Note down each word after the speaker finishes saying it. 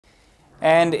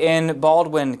And in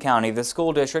Baldwin County, the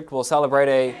school district will celebrate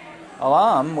an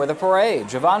alum with a parade.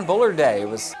 Javon Bullard Day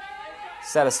was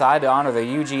set aside to honor the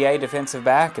UGA defensive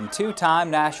back and two-time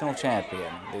national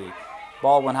champion. The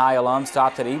Baldwin High alum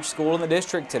stopped at each school in the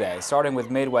district today, starting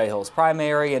with Midway Hills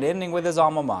Primary and ending with his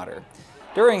alma mater.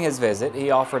 During his visit,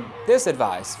 he offered this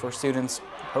advice for students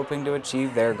hoping to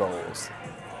achieve their goals.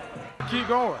 Keep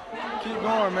going,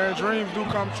 man. Dreams do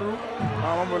come true.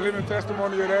 I'm a living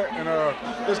testimony of that,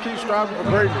 and just keep striving for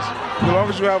greatness. As long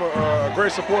as you have a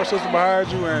great support system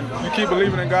behind you and you keep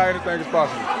believing in God, anything is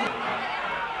possible.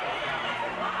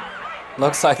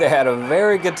 Looks like they had a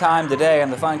very good time today,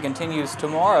 and the fun continues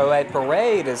tomorrow. A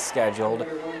parade is scheduled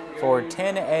for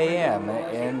 10 a.m.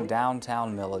 in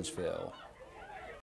downtown Milledgeville.